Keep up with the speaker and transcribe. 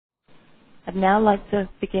I'd now like to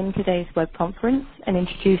begin today's web conference and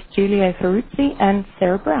introduce Giulio Ferruzzi and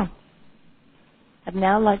Sarah Brown. I'd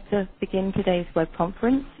now like to begin today's web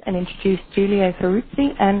conference and introduce Giulio Ferruzzi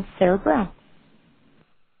and Sarah Brown.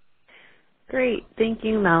 Great, thank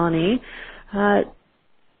you, Melanie.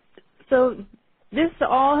 So this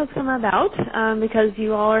all has come about because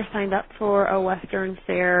you all are signed up for a Western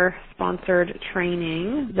Fair sponsored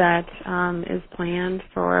training that is planned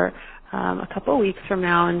for a couple weeks from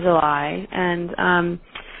now in July. And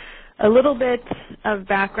a little bit of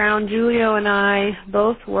background, Giulio and I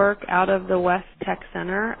both work out of the West Tech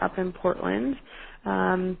Center up in Portland.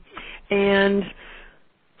 And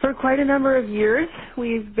for quite a number of years,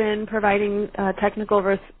 we've been providing technical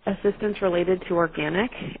assistance related to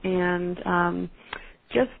organic. And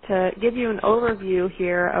just to give you an overview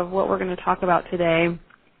here of what we're going to talk about today,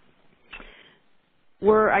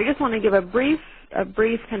 I just want to give a brief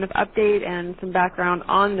kind of update and some background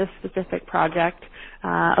on this specific project,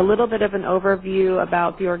 a little bit of an overview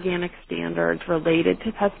about the organic standards related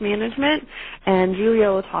to pest management, and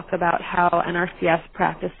Giulio will talk about how NRCS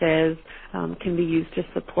practices can be used to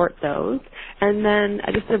support those, and then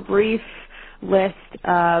just a brief list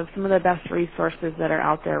of some of the best resources that are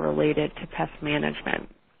out there related to pest management.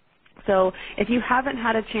 So if you haven't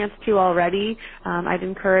had a chance to already, I'd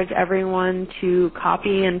encourage everyone to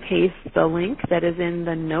copy and paste the link that is in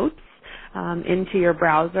the notes into your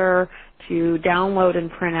browser to download and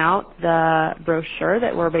print out the brochure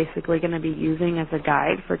that we're basically going to be using as a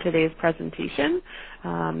guide for today's presentation.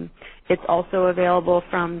 It's also available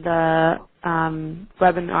from the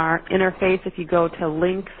webinar interface. If you go to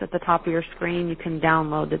links at the top of your screen, you can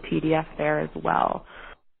download the PDF there as well.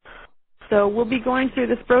 So we'll be going through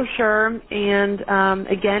this brochure, and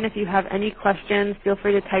again, if you have any questions, feel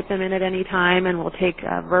free to type them in at any time, and we'll take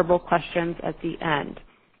verbal questions at the end.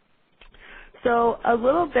 So a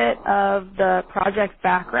little bit of the project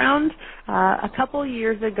background. A couple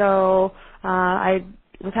years ago, I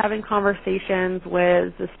was having conversations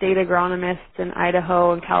with the state agronomists in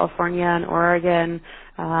Idaho and California and Oregon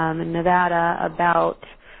and Nevada about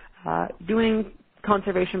doing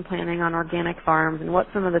conservation planning on organic farms and what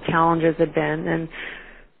some of the challenges had been. And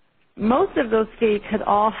most of those states had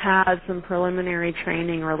all had some preliminary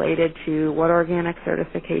training related to what organic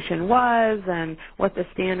certification was and what the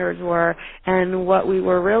standards were. And what we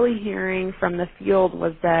were really hearing from the field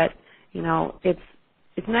was that, you know, it's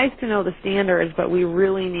nice to know the standards, but we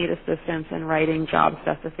really need assistance in writing job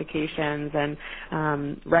specifications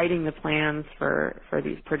and writing the plans for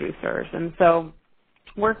these producers. And so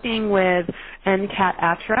working with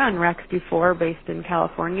NCAT-ATRA and Rex Dufour based in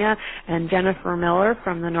California and Jennifer Miller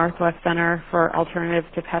from the Northwest Center for Alternatives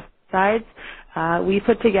to Pesticides, we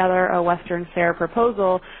put together a Western Fair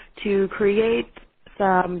proposal to create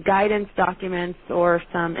some guidance documents or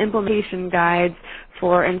some implementation guides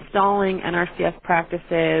for installing NRCS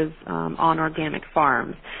practices on organic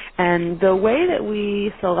farms. And the way that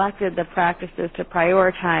we selected the practices to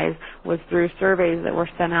prioritize was through surveys that were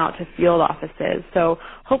sent out to field offices. So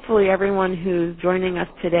hopefully everyone who's joining us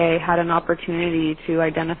today had an opportunity to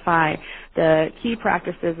identify the key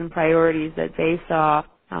practices and priorities that they saw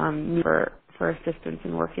for assistance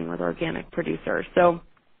in working with organic producers. So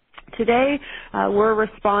today we're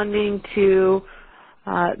responding to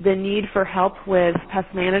the need for help with pest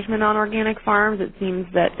management on organic farms. It seems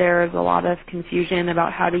that there's a lot of confusion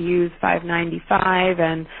about how to use 595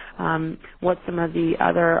 and what some of the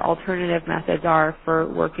other alternative methods are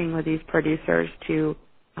for working with these producers to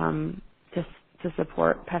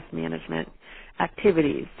support pest management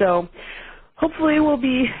activities. So hopefully we'll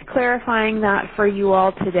be clarifying that for you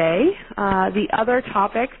all today. The other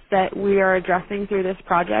topics that we are addressing through this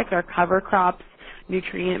project are cover crops,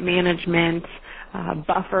 nutrient management,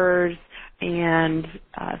 buffers, and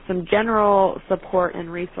some general support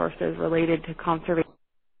and resources related to conservation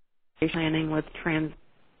planning with trans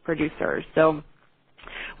producers. So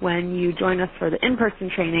when you join us for the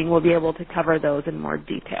in-person training, we'll be able to cover those in more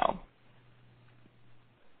detail.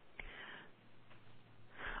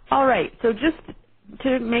 All right, so just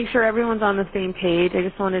to make sure everyone's on the same page, I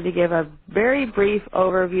just wanted to give a very brief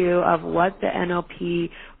overview of what the NOP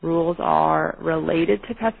rules are related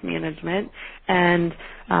to pest management. And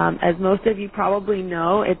as most of you probably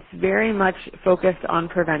know, it's very much focused on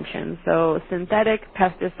prevention. So synthetic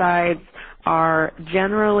pesticides are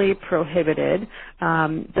generally prohibited.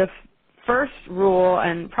 The first rule,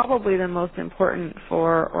 and probably the most important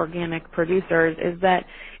for organic producers, is that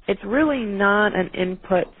it's really not an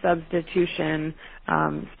input substitution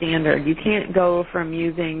standard. You can't go from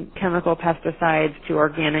using chemical pesticides to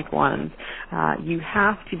organic ones. You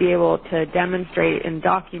have to be able to demonstrate and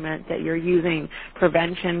document that you're using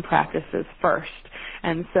prevention practices first.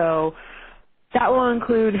 And so that will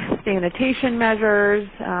include sanitation measures.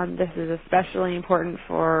 This is especially important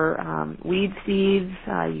for weed seeds.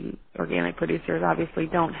 Organic producers obviously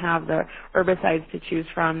don't have the herbicides to choose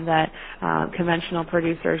from that conventional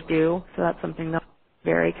producers do, so that's something that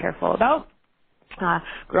we're very careful about.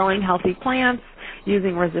 Growing healthy plants,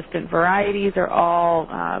 using resistant varieties are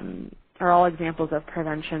all examples of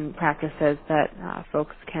prevention practices that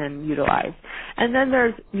folks can utilize. And then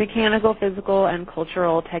there's mechanical, physical, and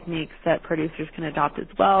cultural techniques that producers can adopt as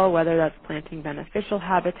well, whether that's planting beneficial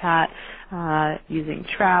habitat, using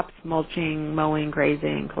traps, mulching, mowing,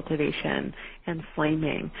 grazing, cultivation, and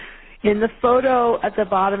flaming. In the photo at the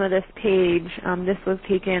bottom of this page, this was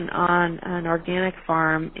taken on an organic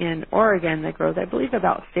farm in Oregon that grows, I believe,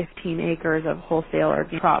 about 15 acres of wholesale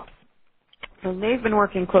organic crops. So they've been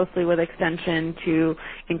working closely with Extension to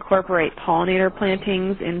incorporate pollinator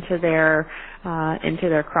plantings into their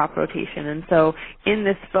crop rotation. And so in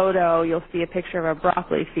this photo, you'll see a picture of a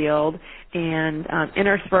broccoli field, and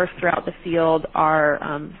interspersed throughout the field are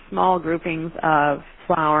small groupings of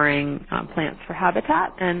flowering plants for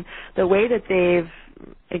habitat. And the way that they've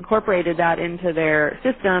incorporated that into their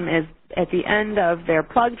system is at the end of their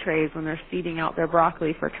plug trays, when they're seeding out their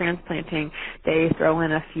broccoli for transplanting, they throw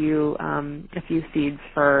in a few seeds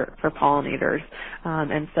for pollinators,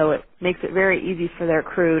 and so it makes it very easy for their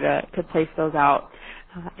crew to place those out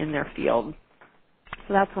in their field.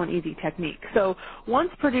 So that's one easy technique. So once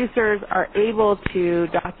producers are able to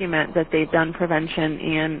document that they've done prevention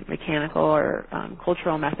and mechanical or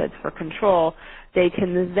cultural methods for control, they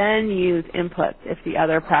can then use inputs if the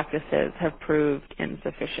other practices have proved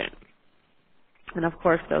insufficient. And of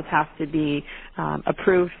course, those have to be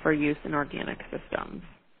approved for use in organic systems.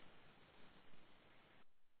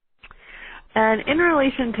 And in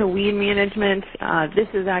relation to weed management, this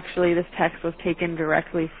text was taken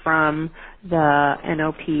directly from the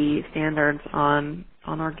NOP standards on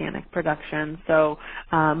organic production. So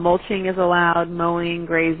mulching is allowed, mowing,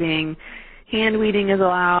 grazing, hand weeding is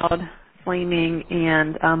allowed, flaming,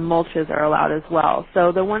 and mulches are allowed as well.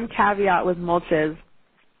 So the one caveat with mulches,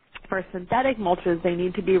 for synthetic mulches, they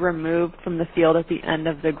need to be removed from the field at the end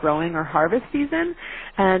of the growing or harvest season,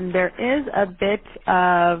 and there is a bit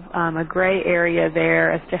of a gray area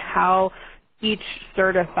there as to how each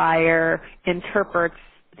certifier interprets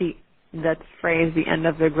that phrase, the end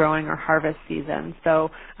of the growing or harvest season. So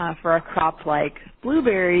for a crop like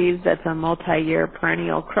blueberries, that's a multi-year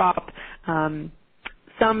perennial crop, some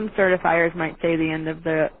certifiers might say the end of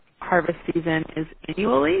the harvest season is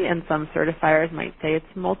annually, and some certifiers might say it's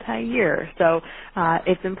multi-year. So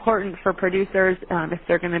it's important for producers, if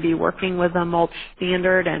they're going to be working with a mulch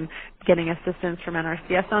standard and getting assistance from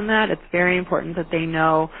NRCS on that, it's very important that they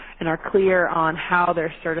know and are clear on how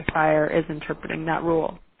their certifier is interpreting that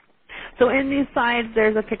rule. So in these slides,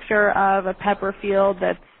 there's a picture of a pepper field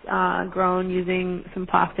that's grown using some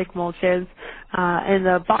plastic mulches. In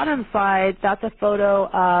the bottom slide, that's a photo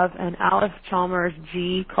of an Alice Chalmers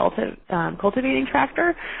G cultivating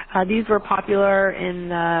tractor. These were popular in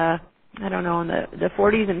the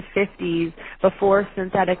 40s and 50s, before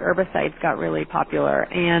synthetic herbicides got really popular.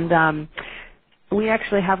 And we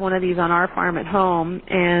actually have one of these on our farm at home,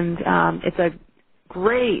 and it's a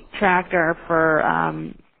great tractor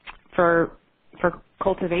for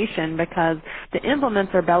cultivation, because the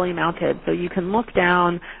implements are belly mounted, so you can look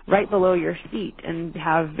down right below your seat and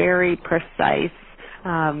have very precise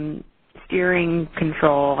steering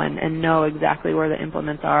control and know exactly where the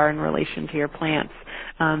implements are in relation to your plants.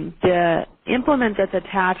 The implement that's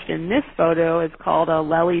attached in this photo is called a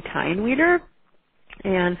Lely tine weeder,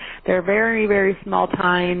 and they're very, very small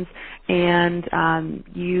tines, and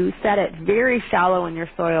you set it very shallow in your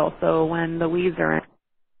soil, so when the weeds are in,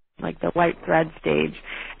 like the white thread stage.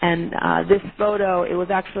 And this photo, it was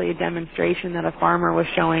actually a demonstration that a farmer was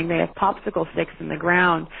showing. They have popsicle sticks in the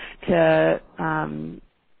ground to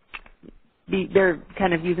they're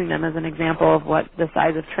kind of using them as an example of what the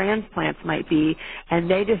size of transplants might be,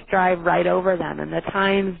 and they just drive right over them, and the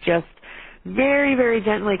tines just very, very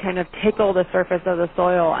gently kind of tickle the surface of the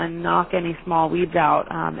soil and knock any small weeds out,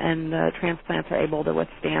 and the transplants are able to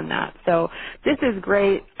withstand that. So this is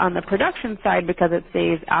great on the production side because it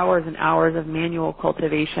saves hours and hours of manual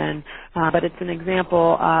cultivation, but it's an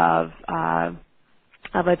example of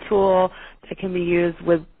of a tool that can be used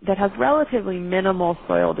that has relatively minimal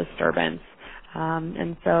soil disturbance.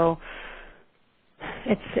 And so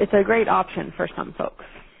it's a great option for some folks.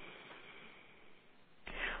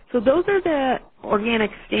 So those are the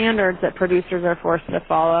organic standards that producers are forced to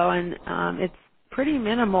follow, and it's pretty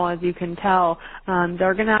minimal, as you can tell.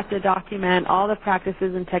 They're going to have to document all the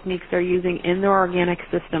practices and techniques they're using in their organic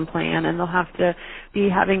system plan, and they'll have to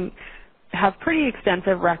have pretty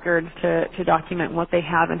extensive records to document what they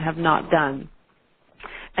have and have not done.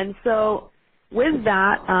 And so with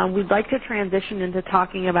that, we'd like to transition into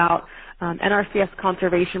talking about NRCS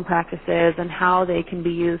conservation practices and how they can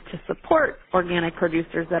be used to support organic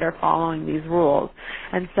producers that are following these rules.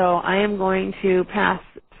 And so I am going to pass.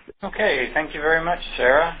 Okay, thank you very much,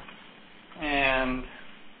 Sarah. And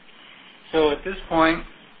so at this point,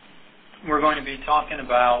 we're going to be talking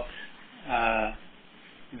about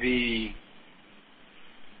the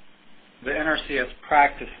NRCS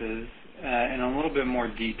practices in a little bit more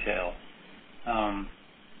detail.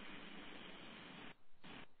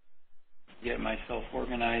 Get myself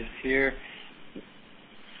organized here.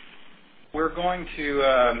 We're going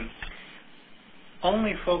to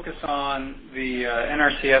only focus on the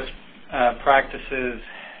NRCS practices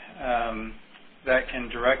that can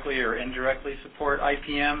directly or indirectly support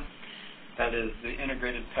IPM, that is the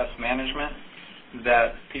integrated pest management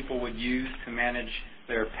that people would use to manage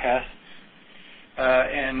their pests.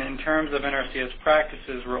 And in terms of NRCS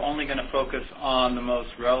practices, we're only going to focus on the most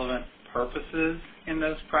relevant purposes in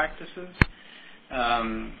those practices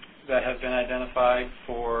that have been identified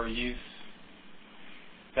for use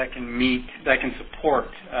that can support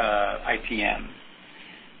IPM.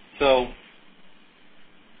 So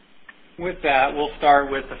with that, we'll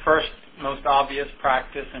start with the first most obvious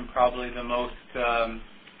practice and probably the most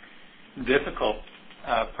difficult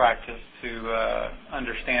practice to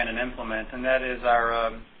understand and implement, and that is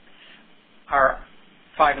our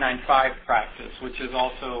 595 practice, which is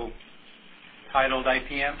also titled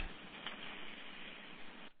IPM.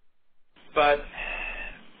 But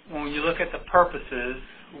when you look at the purposes,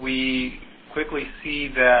 we quickly see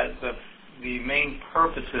that the main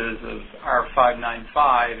purposes of our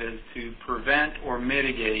 595 is to prevent or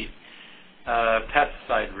mitigate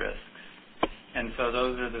pesticide risks. And so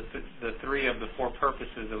those are the three of the four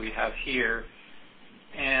purposes that we have here.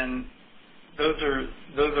 And those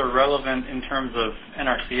are relevant in terms of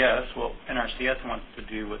NRCS, what NRCS wants to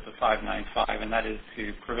do with the 595, and that is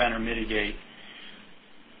to prevent or mitigate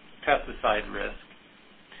pesticide risk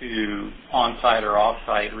to on-site or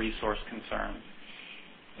off-site resource concerns.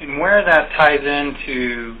 And where that ties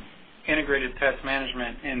into integrated pest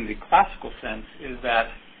management in the classical sense is that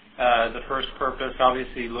the first purpose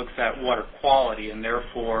obviously looks at water quality, and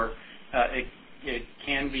therefore it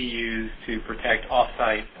can be used to protect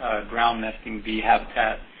off-site ground nesting bee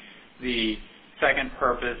habitat. The second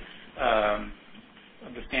purpose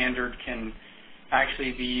of the standard can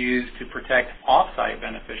actually be used to protect off-site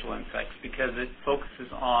beneficial insects because it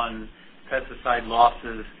focuses on pesticide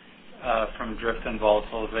losses from drift and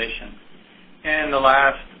volatilization. And the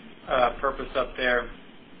last purpose up there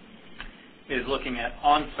is looking at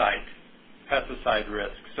on-site pesticide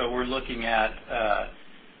risk. So we're looking at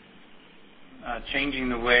changing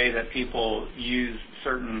the way that people use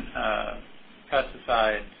certain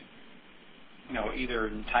pesticides, either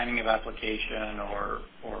in timing of application or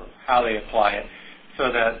how they apply it,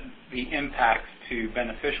 so that the impacts to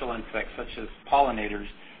beneficial insects such as pollinators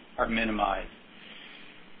are minimized.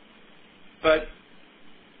 But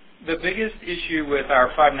the biggest issue with our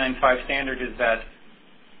 595 standard is that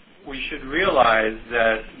we should realize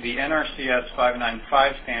that the NRCS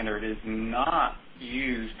 595 standard is not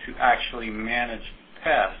used to actually manage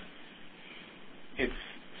pests. It's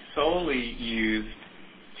solely used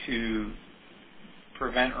to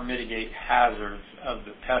prevent or mitigate hazards of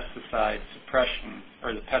the pesticide suppression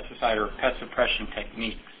or the pesticide or pest suppression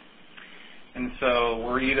techniques. And so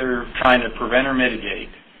we're either trying to prevent or mitigate.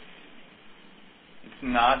 It's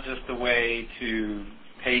not just a way to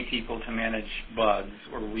pay people to manage bugs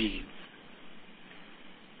or weeds.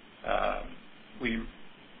 When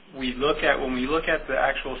we look at the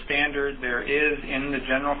actual standard, there is in the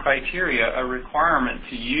general criteria a requirement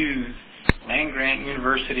to use land-grant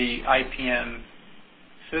university IPM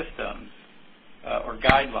systems or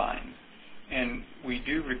guidelines. And we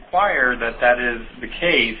do require that is the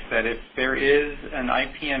case, that if there is an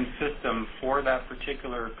IPM system for that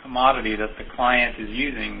particular commodity that the client is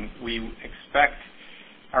using, we expect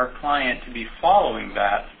our client to be following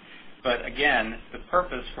that. But again, the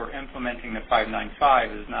purpose for implementing the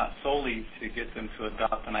 595 is not solely to get them to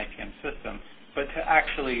adopt an IPM system, but to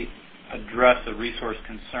actually address a resource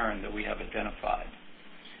concern that we have identified.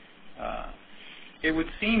 It would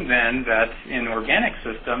seem then that in organic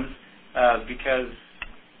systems, because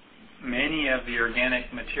many of the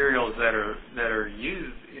organic materials that are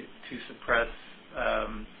used to suppress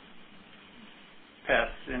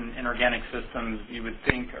pests in organic systems, you would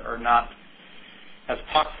think are not as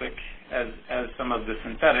toxic as some of the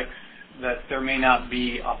synthetics, that there may not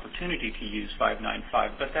be opportunity to use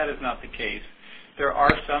 595, but that is not the case. There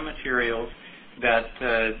are some materials that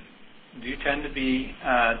do tend to be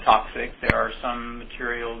toxic. There are some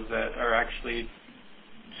materials that are actually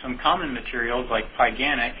some common materials like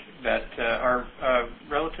pyganic that are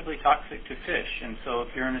relatively toxic to fish. And so if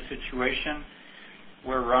you're in a situation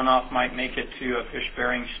where runoff might make it to a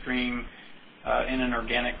fish-bearing stream in an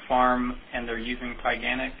organic farm and they're using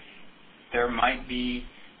pyganic, there might be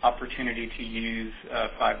opportunity to use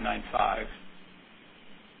 595.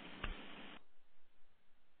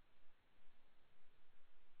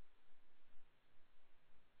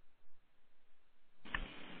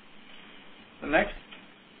 The next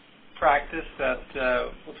practice that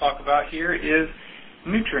we'll talk about here is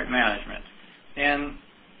nutrient management. And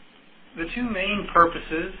the two main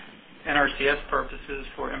purposes, NRCS purposes,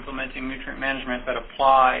 for implementing nutrient management that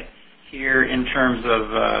apply here in terms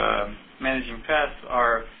of managing pests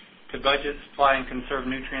are to budget, supply, and conserve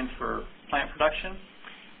nutrients for plant production,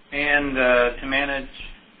 and to manage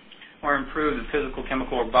or improve the physical,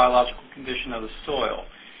 chemical, or biological condition of the soil.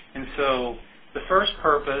 And so the first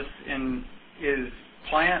purpose is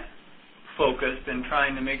plant-focused and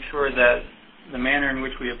trying to make sure that the manner in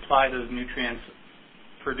which we apply those nutrients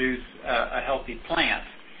produce a healthy plant.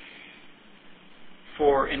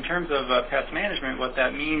 In terms of pest management, what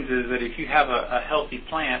that means is that if you have a healthy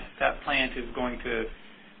plant, that plant is going to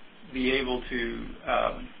be able to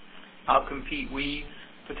outcompete weeds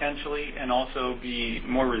potentially and also be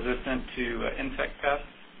more resistant to insect pests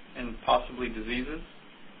and possibly diseases.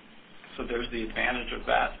 So there's the advantage of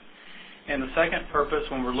that. And the second purpose,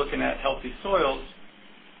 when we're looking at healthy soils,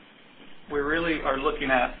 we really are looking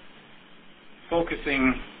at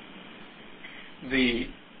focusing the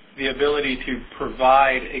ability to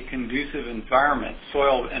provide a conducive environment,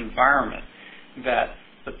 soil environment, that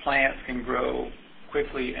the plants can grow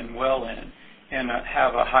quickly and well in and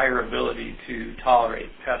have a higher ability to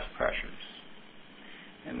tolerate pest pressures.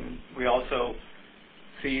 And we also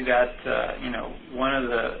see that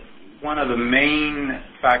one of the main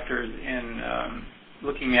factors in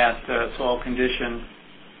looking at soil condition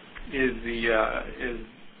is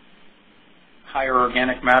higher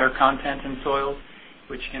organic matter content in soils,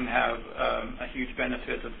 which can have a huge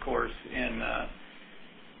benefit, of course,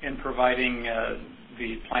 in providing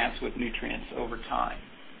the plants with nutrients over time.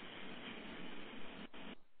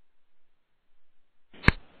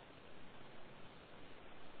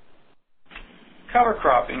 Cover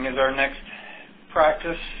cropping is our next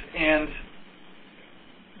practice, and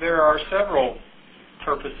there are several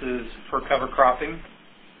purposes for cover cropping.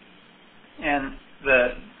 And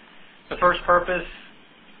the first purpose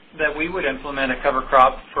that we would implement a cover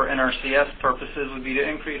crop for NRCS purposes would be to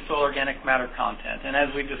increase soil organic matter content. And as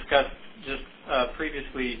we discussed just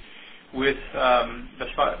previously with the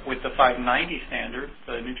 590 standard,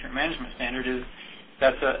 the nutrient management standard,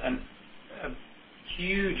 that's a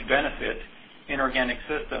huge benefit in organic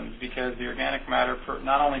systems, because the organic matter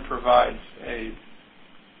not only provides a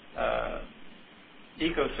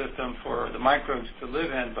ecosystem for the microbes to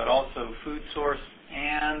live in, but also food source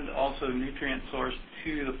and also nutrient source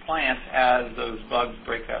to the plant as those bugs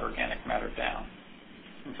break that organic matter down.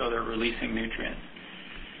 And so they're releasing nutrients.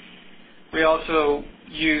 We also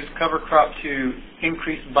use cover crop to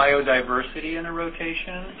increase biodiversity in a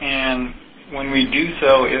rotation, and when we do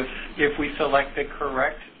so, if we select the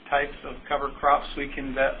correct types of cover crops, we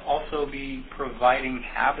can also be providing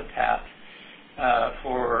habitat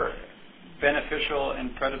for beneficial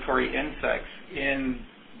and predatory insects in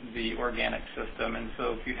the organic system. And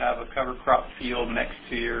so if you have a cover crop field next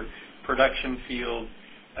to your production field,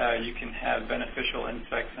 you can have beneficial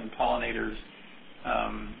insects and pollinators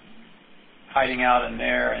hiding out in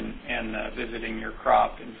there and visiting your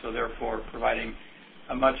crop, and so therefore providing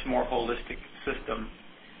a much more holistic system.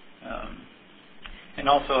 And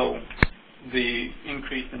also the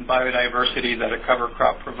increase in biodiversity that a cover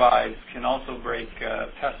crop provides can also break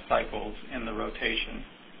pest cycles in the rotation.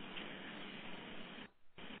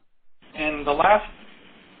 And the last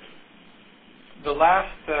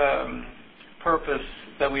purpose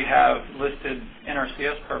that we have listed,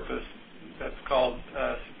 NRCS purpose, that's called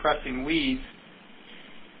suppressing weeds,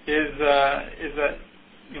 is that,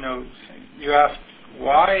 you asked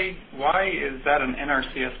why is that an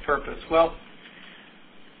NRCS purpose? Well,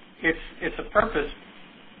 it's a purpose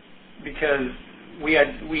because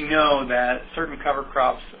we know that certain cover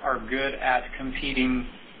crops are good at outcompeting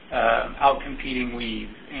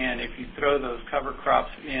weeds, and if you throw those cover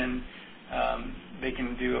crops in, they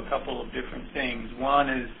can do a couple of different things. One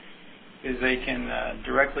is they can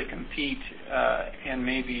directly compete, and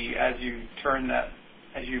maybe as you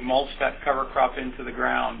mulch that cover crop into the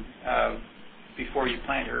ground before you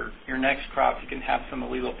plant your next crop, you can have some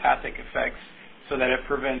allelopathic effects so that it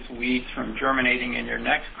prevents weeds from germinating in your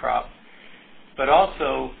next crop. But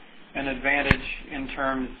also an advantage in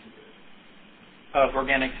terms of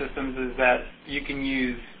organic systems is that you can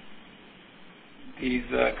use these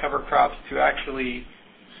cover crops to actually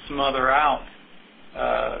smother out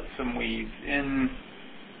some weeds.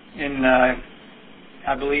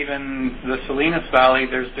 I believe in the Salinas Valley,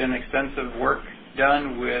 there's been extensive work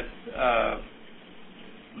done with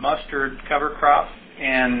mustard cover crops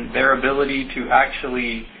and their ability to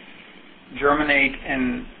actually germinate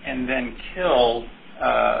and then kill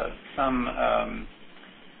some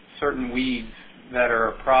certain weeds that are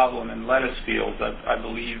a problem in lettuce fields. I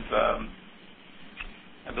believe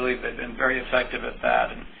they've been very effective at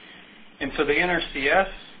that. And so the NRCS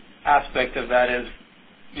aspect of that is,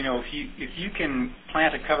 if you can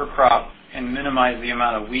plant a cover crop and minimize the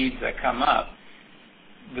amount of weeds that come up,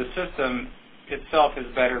 the system itself is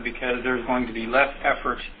better because there's going to be less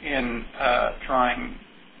effort in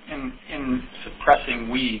in suppressing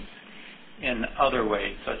weeds in other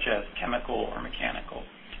ways, such as chemical or mechanical.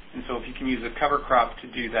 And so if you can use a cover crop to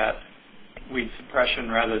do that weed suppression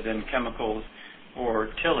rather than chemicals or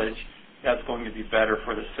tillage, that's going to be better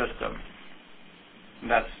for the system. And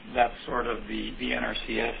that's sort of the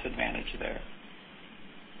NRCS advantage there.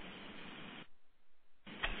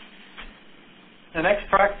 The next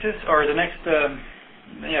practice, or the next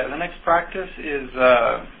practice is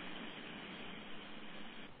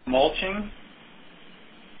mulching.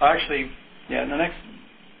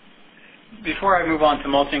 Before I move on to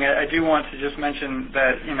mulching, I do want to just mention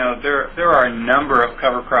that there are a number of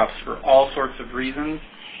cover crops for all sorts of reasons,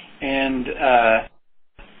 and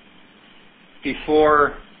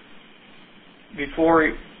before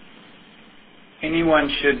anyone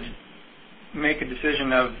should make a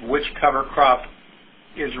decision of which cover crop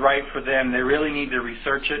is right for them, they really need to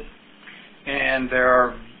research it. And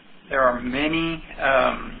there are many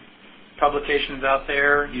publications out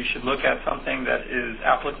there. You should look at something that is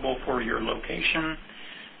applicable for your location.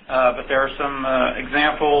 But there are some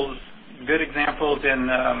good examples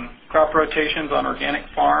in Crop Rotations on Organic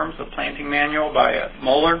Farms, a planting manual by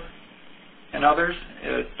Moeller and others.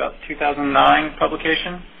 It's about 2009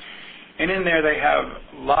 publication. And in there they have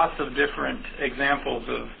lots of different examples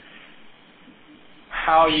of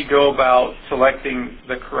how you go about selecting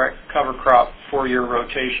the correct cover crop for your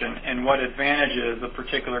rotation and what advantages a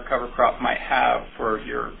particular cover crop might have for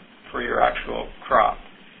your actual crop.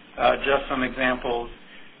 Just some examples.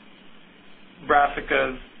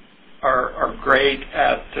 Brassicas are great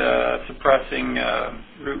at suppressing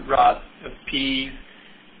root rot of peas,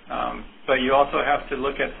 but you also have to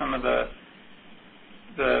look at some of the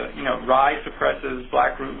rye suppresses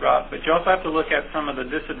black root rot, but you also have to look at some of the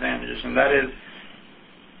disadvantages, and that is,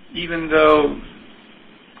 even though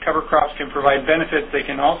cover crops can provide benefits, they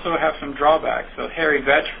can also have some drawbacks. So hairy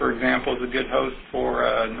vetch, for example, is a good host for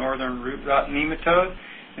northern root rot nematode,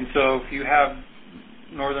 and so if you have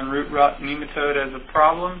northern root rot nematode as a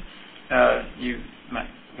problem, you might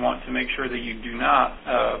want to make sure that you do not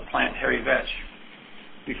plant hairy vetch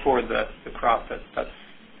before the crop that's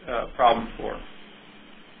a problem for.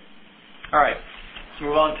 All right, let's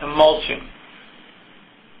move on to mulching.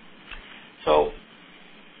 So,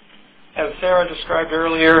 as Sarah described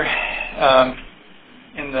earlier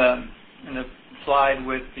in the slide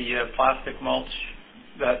with the plastic mulch,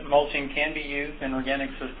 that mulching can be used in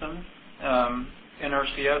organic systems. In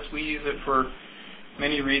RCS, we use it for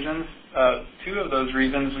many reasons. Two of those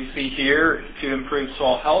reasons we see here: to improve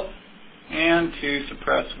soil health and to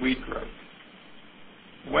suppress weed growth.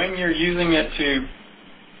 When you're using it to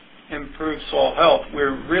improve soil health,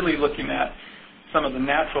 we're really looking at some of the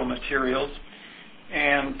natural materials,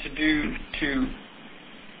 and to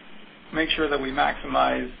make sure that we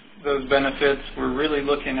maximize those benefits, we're really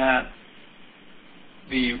looking at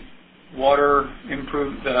the water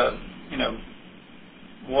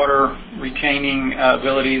water retaining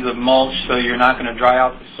abilities of mulch, so you're not going to dry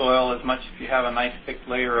out the soil as much if you have a nice thick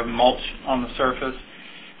layer of mulch on the surface.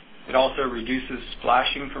 It also reduces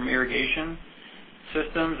splashing from irrigation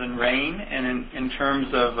systems and rain, and in terms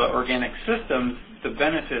of organic systems, the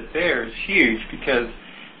benefit there is huge, because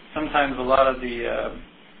sometimes a lot of the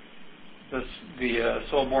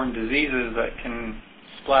soil-borne diseases that can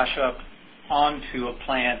splash up onto a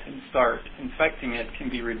plant and start infecting it can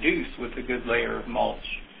be reduced with a good layer of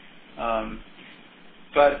mulch.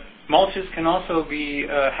 But mulches can also be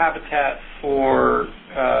a habitat for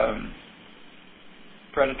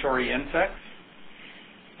predatory insects,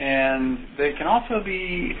 and they can also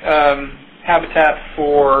be habitat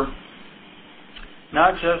for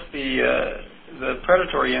not just the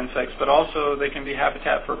predatory insects, but also they can be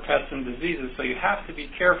habitat for pests and diseases. So you have to be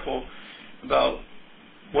careful about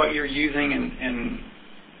what you're using and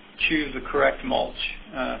choose the correct mulch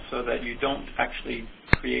so that you don't actually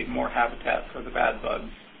create more habitat for the bad bugs.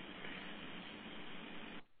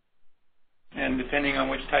 And depending on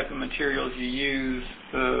which type of materials you use,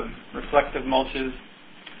 the reflective mulches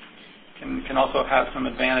can also have some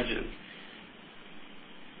advantages.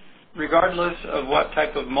 Regardless of what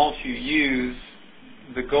type of mulch you use,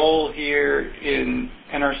 the goal here in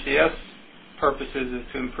NRCS purposes is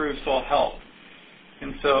to improve soil health.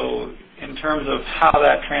 And so in terms of how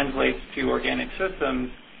that translates to organic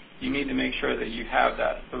systems, you need to make sure that you have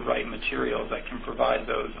the right materials that can provide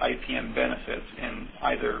those IPM benefits in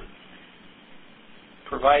either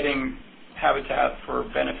providing habitat for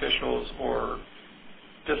beneficials or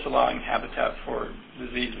disallowing habitat for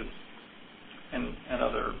diseases and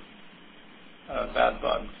other bad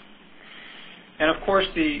bugs. And of course,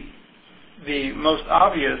 the most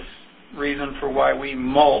obvious reason for why we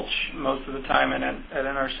mulch most of the time at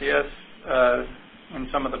NRCS in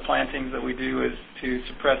some of the plantings that we do is to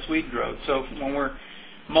suppress weed growth. So when we're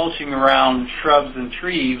mulching around shrubs and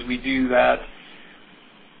trees, we do that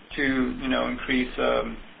to increase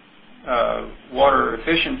water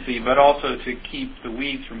efficiency, but also to keep the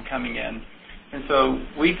weeds from coming in. And so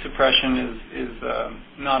weed suppression is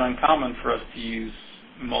not uncommon for us to use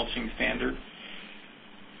mulching standards.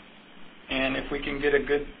 And if we can get a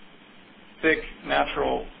good, thick,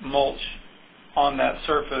 natural mulch on that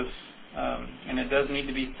surface, and it does need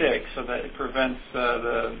to be thick so that it prevents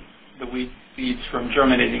the weed seeds from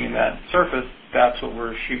germinating in that surface, that's what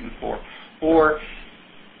we're shooting for. Or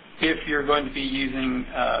if you're going to be using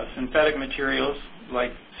synthetic materials,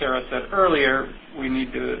 like Sarah said earlier, we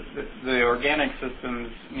need the organic systems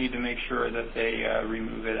need to make sure that they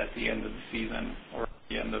remove it at the end of the season or at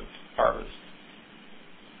the end of harvest.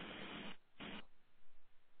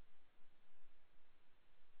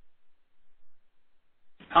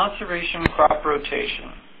 Conservation crop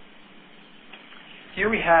rotation. Here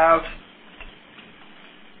we have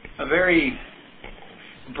a very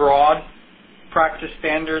broad practice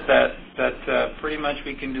standard that pretty much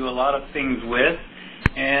we can do a lot of things with.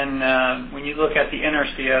 And when you look at the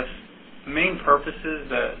NRCS main purposes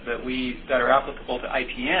that are applicable to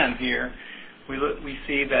IPM here, we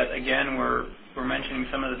see that again we're mentioning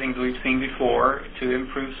some of the things we've seen before to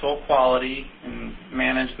improve soil quality and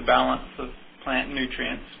manage the balance of plant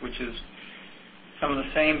nutrients, which is some of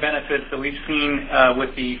the same benefits that we've seen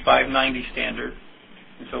with the 590 standard.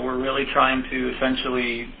 And so we're really trying to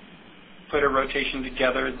essentially put a rotation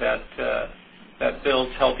together that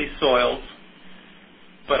builds healthy soils,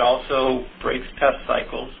 but also breaks pest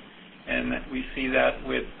cycles. And we see that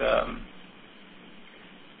with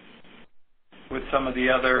some of the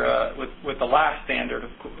other with the last standard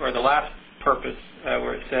or the last purpose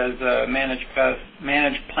where it says manage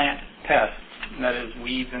plant pests, and that is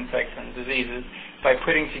weeds, insects, and diseases. By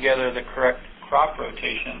putting together the correct crop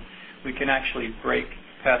rotation, we can actually break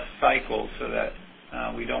pest cycles so that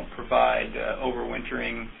we don't provide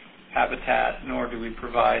overwintering habitat, nor do we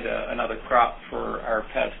provide another crop for our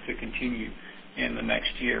pests to continue in the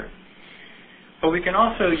next year. But we can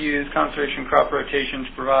also use conservation crop rotation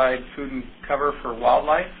to provide food and cover for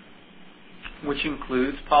wildlife, which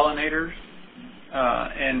includes pollinators.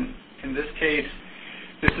 And in this case,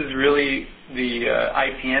 this is really the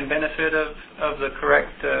IPM benefit of the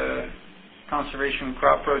correct conservation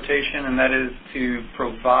crop rotation, and that is to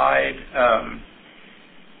provide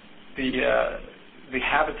the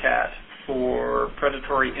habitat for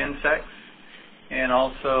predatory insects and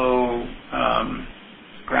also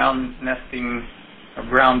ground nesting or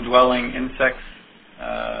ground dwelling insects,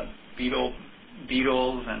 beetles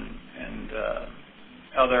and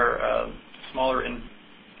other smaller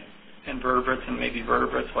invertebrates and maybe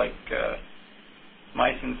vertebrates like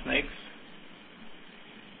mice and snakes,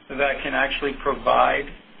 that can actually provide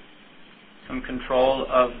some control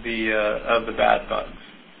of the bad bugs.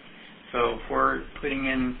 So if we're putting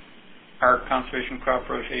in our conservation crop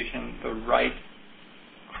rotation the right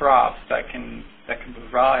crops that can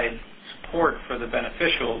provide support for the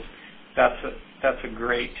beneficials, that's a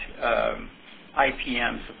great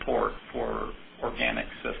IPM support for organic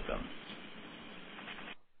systems.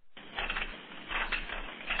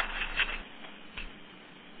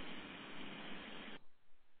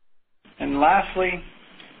 And lastly,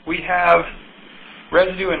 we have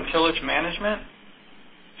residue and tillage management.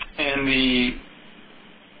 And these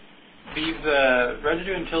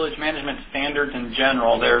residue and tillage management standards in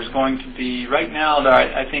general, there's going to be, right now,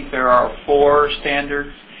 I think there are 4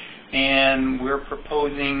 standards, and we're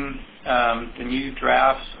proposing, the new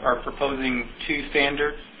drafts are proposing 2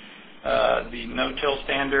 standards, the no-till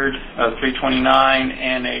standard of 329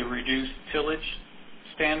 and a reduced tillage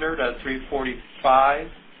standard of 345.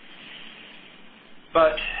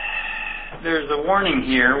 But there's a warning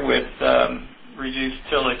here with reduced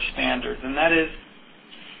tillage standards, and that is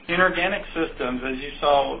in organic systems, as you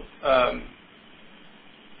saw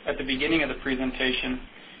at the beginning of the presentation,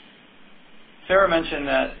 Sarah mentioned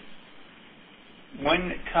that when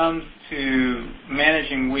it comes to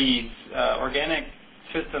managing weeds, organic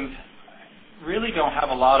systems really don't have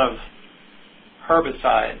a lot of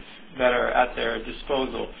herbicides that are at their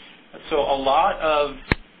disposal. So a lot of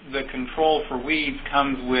the control for weeds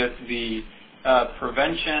comes with the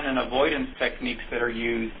prevention and avoidance techniques that are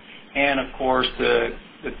used, and of course the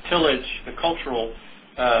tillage, the cultural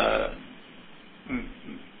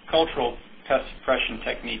pest suppression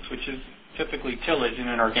techniques, which is typically tillage in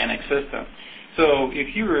an organic system. So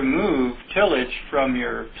if you remove tillage from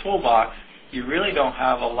your toolbox, you really don't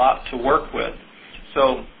have a lot to work with.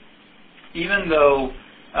 So even though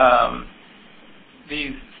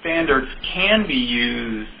these standards can be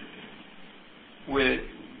used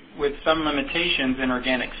with some limitations in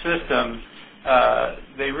organic systems,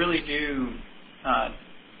 they really do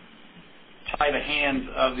tie the hands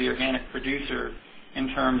of the organic producer in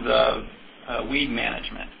terms of weed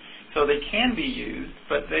management. So they can be used,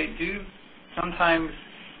 but they do sometimes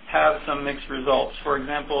have some mixed results. For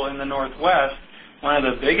example, in the Northwest, one of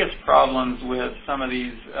the biggest problems with some of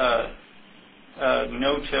these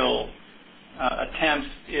no-till attempts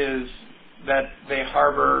is that they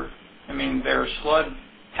harbor, they're slug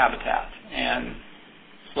habitat, and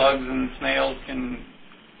slugs and snails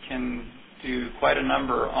can do quite a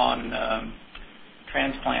number on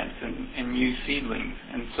transplants and new seedlings.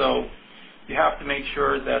 And so you have to make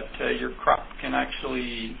sure that your crop can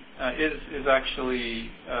actually is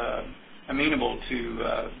actually amenable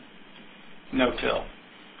to no-till.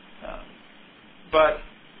 But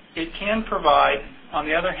it can provide, on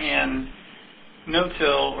the other hand,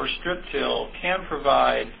 no-till or strip-till can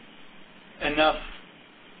provide enough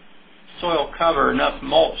soil cover, enough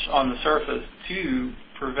mulch on the surface to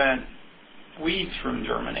prevent weeds from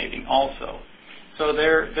germinating also. So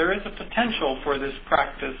there is a potential for this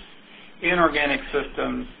practice in organic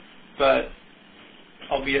systems, but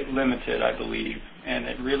albeit limited, I believe, and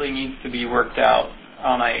it really needs to be worked out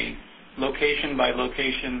on a location by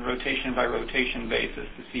location, rotation by rotation basis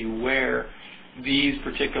to see where these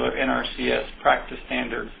particular NRCS practice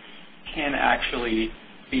standards can actually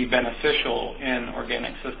be beneficial in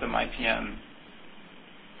organic system IPM.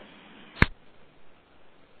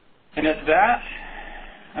 And at that,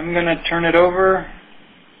 I'm going to turn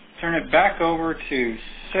it back over to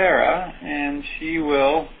Sarah, and she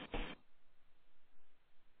will.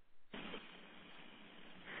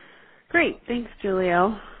 Great, thanks,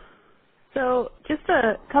 Julio. So just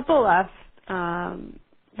a couple last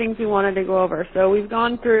things we wanted to go over. So we've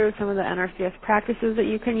gone through some of the NRCS practices that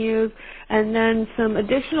you can use, and then some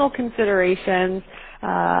additional considerations.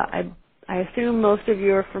 I assume most of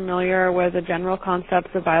you are familiar with the general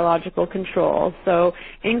concepts of biological control. So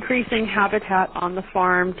increasing habitat on the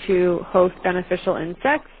farm to host beneficial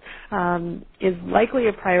insects is likely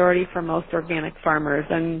a priority for most organic farmers,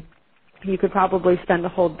 and you could probably spend a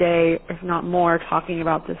whole day, if not more, talking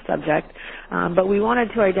about this subject. But we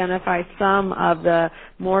wanted to identify some of the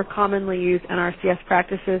more commonly used NRCS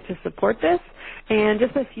practices to support this, and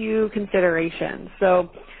just a few considerations.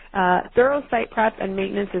 So thorough site prep and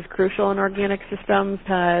maintenance is crucial in organic systems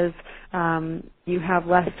because you have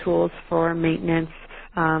less tools for maintenance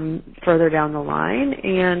further down the line.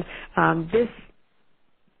 And this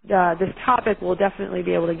topic we'll definitely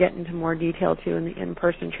be able to get into more detail too in the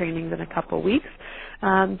in-person trainings in a couple weeks.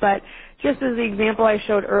 But just as the example I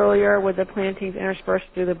showed earlier with the plantings interspersed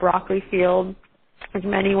through the broccoli field, there's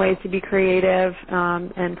many ways to be creative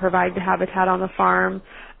and provide the habitat on the farm.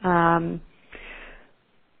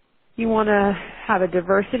 You want to have a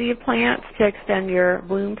diversity of plants to extend your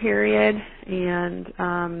bloom period and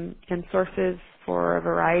sources for a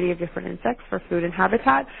variety of different insects for food and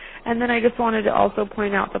habitat. And then I just wanted to also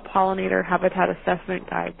point out the pollinator habitat assessment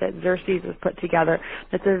guide that Xerces has put together.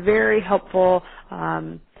 That's a very helpful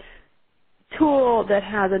tool that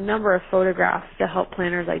has a number of photographs to help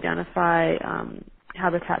planners identify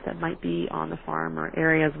habitat that might be on the farm or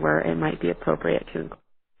areas where it might be appropriate to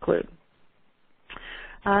include.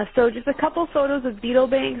 So just a couple photos of beetle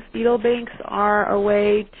banks. Beetle banks are a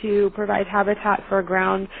way to provide habitat for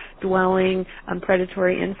ground-dwelling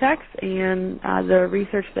predatory insects, and the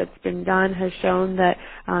research that's been done has shown that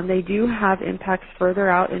they do have impacts further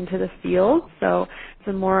out into the field. So it's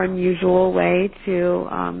a more unusual way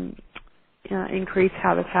to increase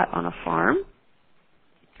habitat on a farm.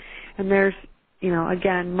 And there's,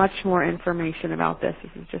 again, much more information about this.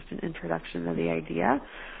 This is just an introduction to the idea.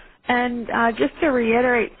 And just to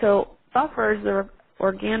reiterate, so buffers, the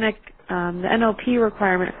organic, the NOP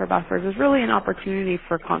requirement for buffers is really an opportunity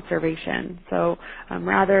for conservation. So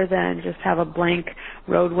rather than just have a blank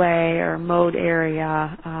roadway or mowed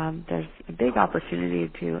area, there's a big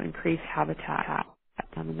opportunity to increase habitat.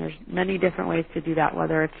 And there's many different ways to do that,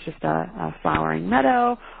 whether it's just a flowering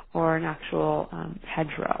meadow or an actual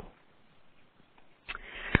hedgerow.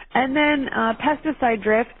 And then pesticide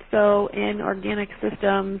drift. So in organic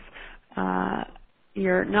systems,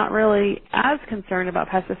 you're not really as concerned about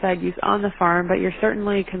pesticide use on the farm, but you're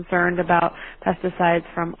certainly concerned about pesticides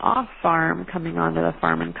from off-farm coming onto the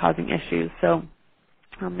farm and causing issues. So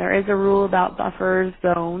there is a rule about buffer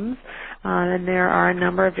zones, and there are a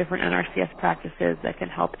number of different NRCS practices that can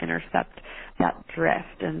help intercept that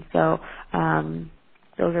drift. And so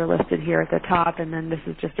those are listed here at the top, and then this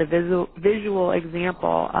is just a visual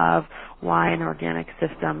example of why in organic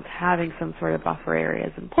systems having some sort of buffer area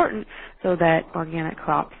is important so that organic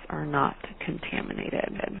crops are not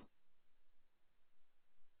contaminated.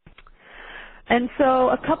 And so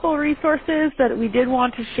a couple resources that we did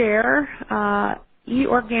want to share.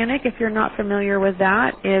 eOrganic, if you're not familiar with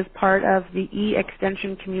that, is part of the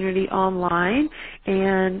e-extension community online,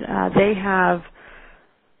 and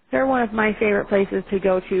they're one of my favorite places to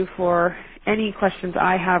go to for any questions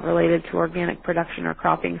I have related to organic production or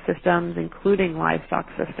cropping systems, including livestock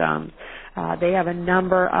systems. They have a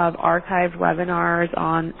number of archived webinars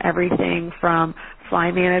on everything from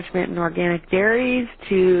fly management in organic dairies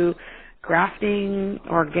to grafting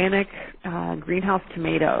organic greenhouse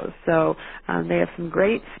tomatoes. So they have some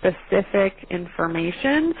great specific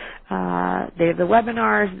information. They have the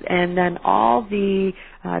webinars, and then all the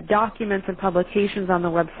documents and publications on the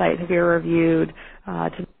website have been reviewed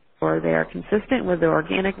to make sure they are consistent with the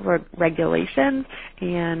organic regulations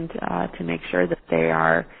and to make sure that they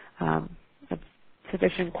are of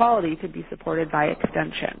sufficient quality to be supported by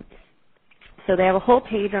extension. So they have a whole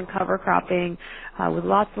page on cover cropping with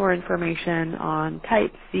lots more information on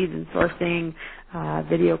types, seeds, and sourcing,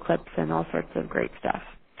 video clips, and all sorts of great stuff.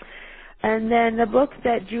 And then the book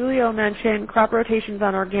that Julio mentioned, Crop Rotations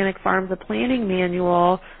on Organic Farms, a Planning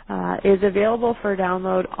Manual, is available for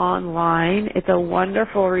download online. It's a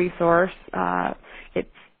wonderful resource.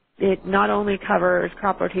 It not only covers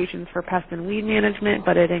crop rotations for pest and weed management,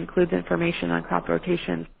 but it includes information on crop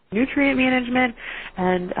rotations nutrient management,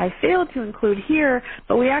 and I failed to include here,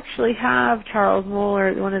 but we actually have Charles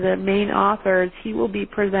Moeller, one of the main authors. He will be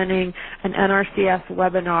presenting an NRCS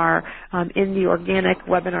webinar in the organic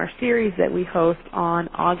webinar series that we host on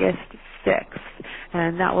August 6th,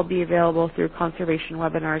 and that will be available through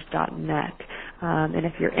conservationwebinars.net. And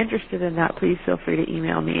if you're interested in that, please feel free to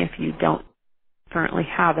email me if you don't currently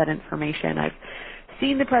have that information. I've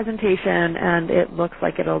seen the presentation, and it looks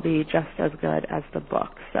like it'll be just as good as the book.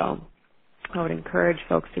 So I would encourage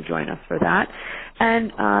folks to join us for that.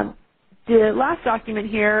 And the last document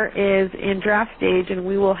here is in draft stage, and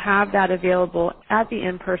we will have that available at the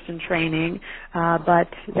in-person training, but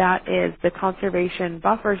that is the conservation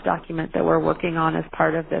buffers document that we're working on as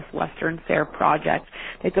part of this Western SARE project.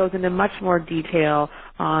 It goes into much more detail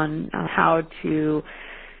on how to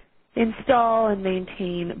install and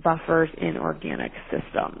maintain buffers in organic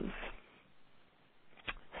systems.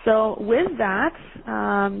 So with that,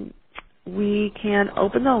 we can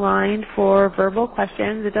open the line for verbal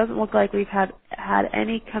questions. It doesn't look like we've had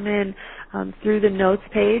any come in through the notes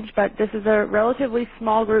page, but this is a relatively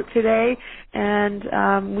small group today,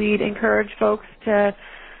 and we'd encourage folks to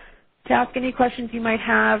ask any questions you might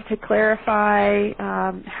have to clarify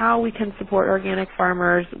how we can support organic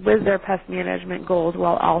farmers with their pest management goals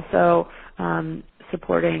while also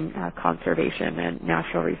supporting conservation and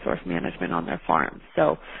natural resource management on their farms.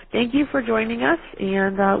 So thank you for joining us,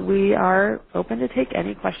 and we are open to take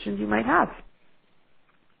any questions you might have.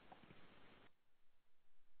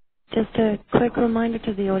 Just a quick reminder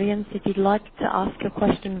to the audience, if you'd like to ask a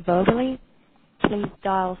question verbally, please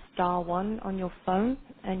dial *1 on your phone,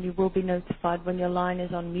 and you will be notified when your line is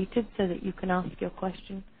unmuted so that you can ask your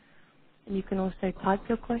question. And you can also type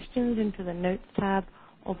your questions into the Notes tab,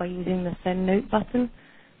 or by using the Send Note button,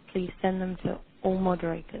 please send them to all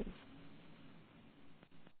moderators.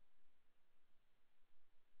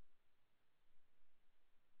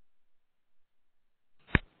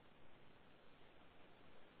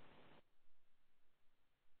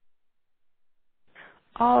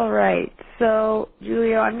 All right. So,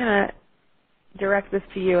 Julio, I'm going to direct this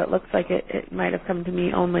to you. It looks like it might have come to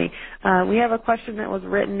me only. We have a question that was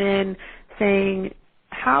written in saying,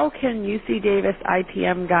 how can UC Davis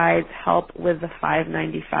IPM guides help with the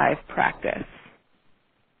 595 practice?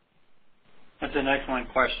 That's an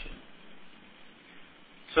excellent question.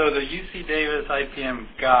 So the UC Davis IPM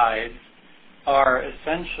guides are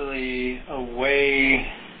essentially a way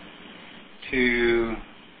to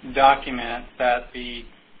document that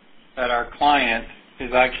our client is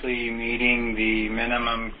actually meeting the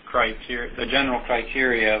minimum criteria, the general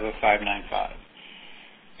criteria of a 595.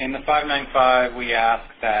 In the 595, we ask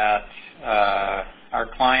that our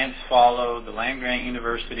clients follow the land-grant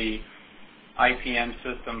university IPM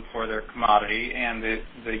system for their commodity, and the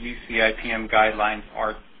UC IPM guidelines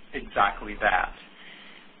are exactly that.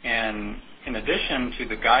 And in addition to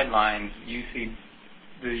the guidelines,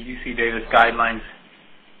 the UC Davis guidelines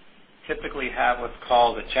typically have what's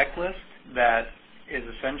called a checklist that is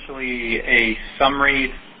essentially a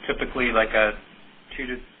summary, typically like a 2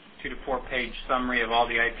 to 4 page summary of all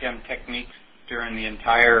the IPM techniques during the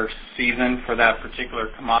entire season for that particular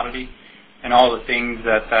commodity, and all the things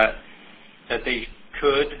that they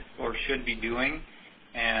could or should be doing.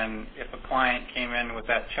 And if a client came in with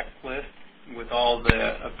that checklist with all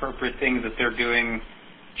the appropriate things that they're doing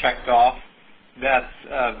checked off, that's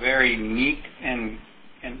a very neat and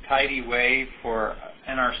tidy way for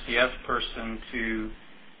an NRCS person to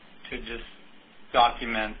just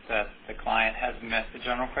document that the client has met the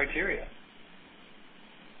general criteria.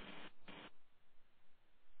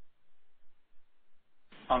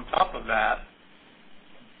 On top of that,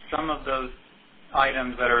 some of those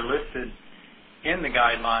items that are listed in the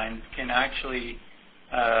guidelines can actually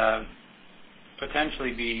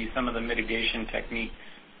potentially be some of the mitigation techniques.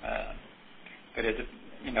 But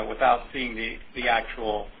without seeing the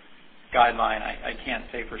actual guideline, I can't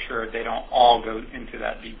say for sure. They don't all go into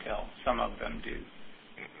that detail. Some of them do.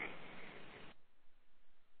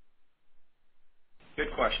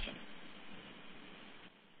 Good question.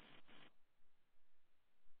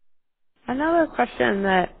 Another question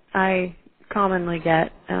that I commonly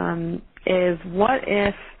get is, what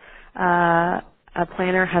if a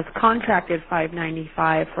planner has contracted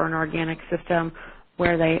 595 for an organic system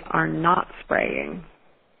where they are not spraying?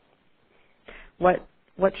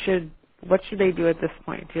 What should they do at this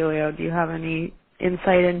point, Julio? Do you have any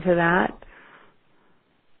insight into that?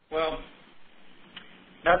 Well,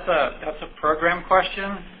 that's a program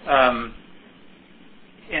question,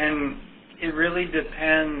 and it really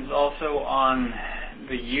depends also on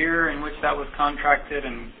the year in which that was contracted.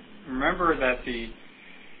 And remember that the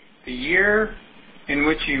year in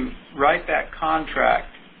which you write that contract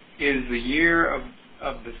is the year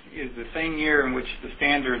is the same year in which the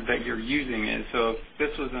standard that you're using is. So if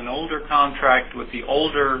this was an older contract with the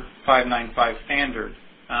older 595 standard,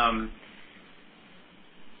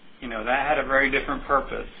 that had a very different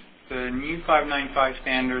purpose. The new 595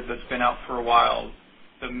 standard that's been out for a while,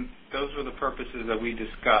 those were the purposes that we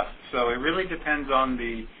discussed. So it really depends on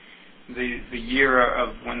the year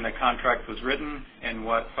of when the contract was written and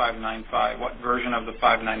what version of the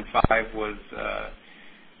 595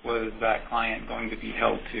 was that client going to be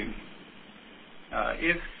held to.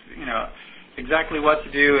 Exactly what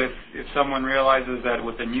to do if someone realizes that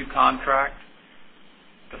with the new contract,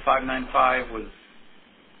 the 595 was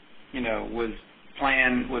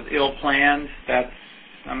ill planned.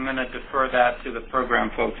 I'm going to defer that to the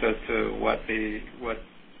program folks as to what they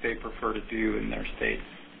prefer to do in their states.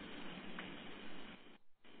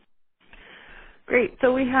 Great.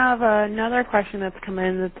 So we have another question that's come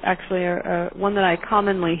in that's actually one that I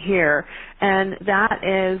commonly hear, and that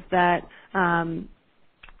is that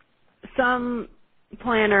some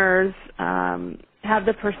planners have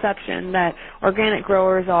the perception that organic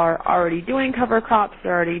growers are already doing cover crops,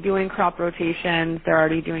 they're already doing crop rotations, they're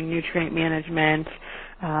already doing nutrient management,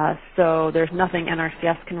 so there's nothing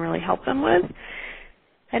NRCS can really help them with.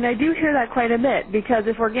 And I do hear that quite a bit, because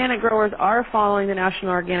if organic growers are following the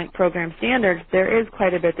National Organic Program standards, there is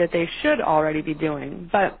quite a bit that they should already be doing.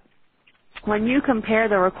 But when you compare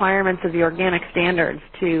the requirements of the organic standards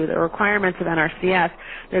to the requirements of NRCS,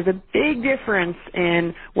 there's a big difference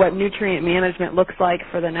in what nutrient management looks like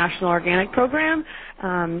for the National Organic Program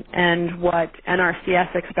and what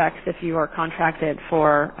NRCS expects if you are contracted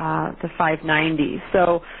for the 590.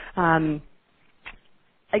 So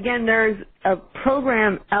again, there's a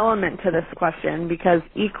program element to this question, because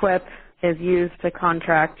EQIP is used to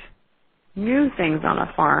contract new things on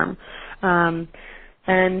a farm.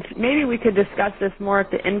 And maybe we could discuss this more at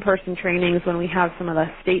the in-person trainings when we have some of the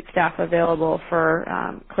state staff available for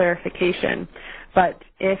clarification. But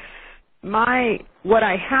if what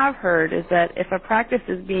I have heard is that if a practice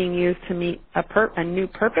is being used to meet a new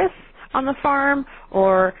purpose on the farm,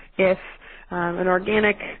 or if an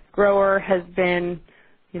organic grower has been,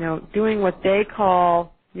 doing what they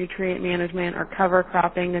call nutrient management or cover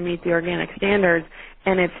cropping to meet the organic standards,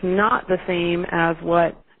 and it's not the same as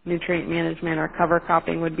what nutrient management or cover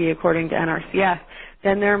cropping would be according to NRCS,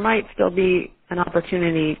 then there might still be an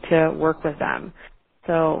opportunity to work with them.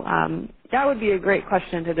 So that would be a great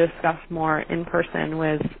question to discuss more in person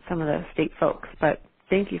with some of the state folks, but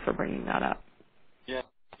thank you for bringing that up. Yeah,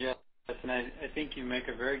 and I think you make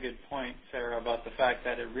a very good point, Sarah, about the fact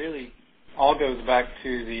that it really all goes back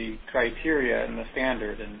to the criteria and the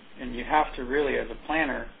standard, and you have to really, as a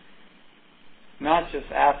planner, not just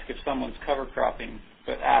ask if someone's cover cropping,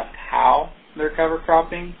 but ask how they're cover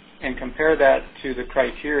cropping and compare that to the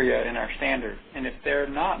criteria in our standard. And if they're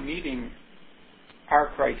not meeting our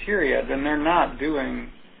criteria, then they're not doing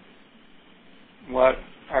what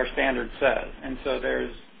our standard says. And so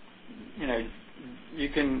there's, you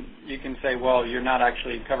can say, well, you're not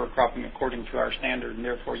actually cover cropping according to our standard, and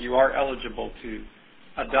therefore you are eligible to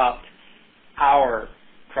adopt our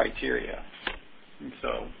criteria. And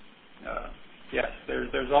so, yes,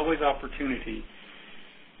 there's always opportunity.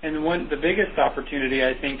 And the biggest opportunity,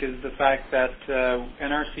 I think, is the fact that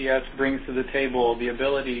NRCS brings to the table the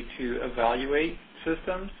ability to evaluate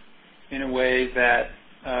systems in a way that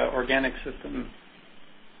organic systems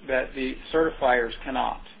that the certifiers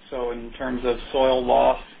cannot. So in terms of soil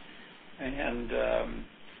loss and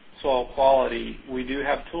soil quality, we do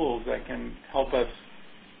have tools that can help us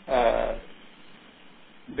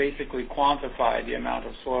basically quantify the amount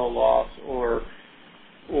of soil loss or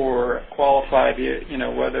qualify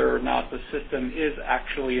whether or not the system is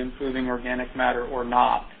actually improving organic matter or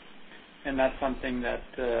not. And that's something that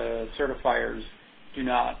certifiers do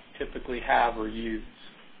not typically have or use.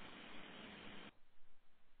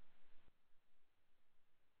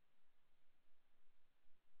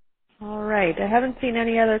 All right. I haven't seen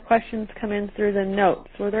any other questions come in through the notes.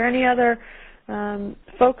 Were there any other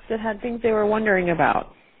folks that had things they were wondering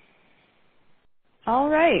about? All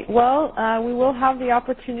right. Well, we will have the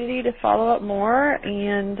opportunity to follow up more,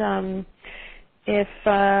 and if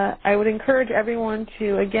I would encourage everyone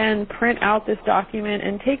to, again, print out this document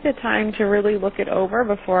and take the time to really look it over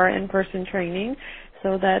before our in-person training,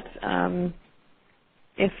 so that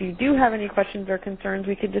if you do have any questions or concerns,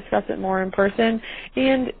 we could discuss it more in person.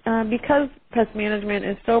 And because pest management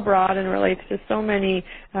is so broad and relates to so many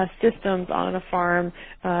systems on a farm,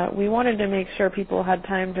 we wanted to make sure people had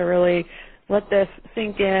time to really let this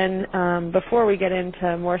sink in before we get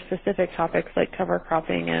into more specific topics like cover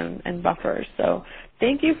cropping and buffers. So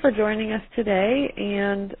thank you for joining us today,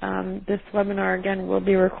 and this webinar, again, will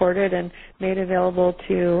be recorded and made available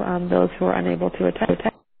to those who are unable to attend.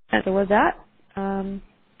 So with that,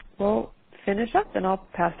 we'll finish up, and I'll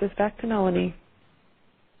pass this back to Melanie.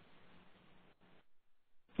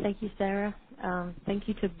 Thank you, Sarah. Thank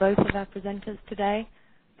you to both of our presenters today.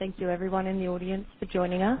 Thank you, everyone in the audience, for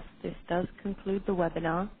joining us. This does conclude the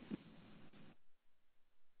webinar.